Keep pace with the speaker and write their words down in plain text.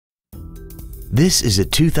This is a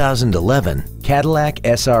 2011 Cadillac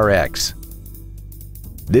SRX.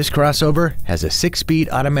 This crossover has a 6-speed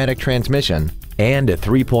automatic transmission and a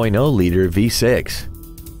 3.0-liter V6.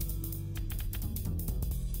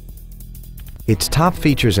 Its top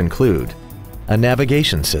features include a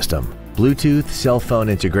navigation system, Bluetooth cell phone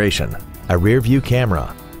integration, a rear-view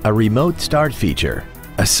camera, a remote start feature,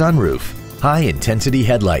 a sunroof, high-intensity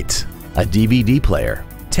headlights, a DVD player,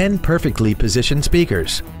 10 perfectly positioned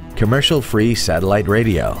speakers, commercial-free satellite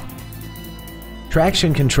radio,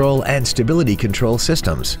 traction control and stability control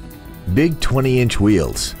systems, big 20-inch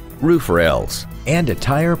wheels, roof rails, and a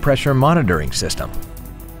tire pressure monitoring system.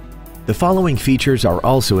 The following features are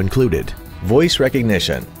also included: voice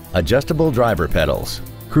recognition, adjustable driver pedals,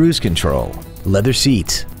 cruise control, leather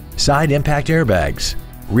seats, side impact airbags,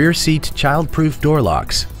 rear seat child-proof door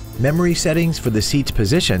locks, memory settings for the seat's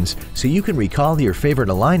positions so you can recall your favorite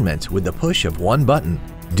alignments with the push of one button,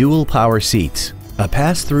 dual power seats, a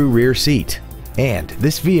pass-through rear seat, and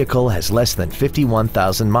this vehicle has less than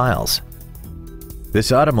 51,000 miles.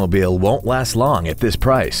 This automobile won't last long at this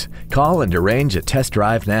price. Call and arrange a test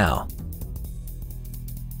drive now.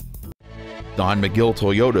 Don McGill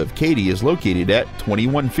Toyota of Katy is located at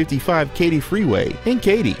 2155 Katy Freeway in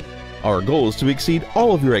Katy. Our goal is to exceed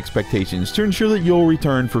all of your expectations to ensure that you'll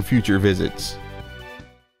return for future visits.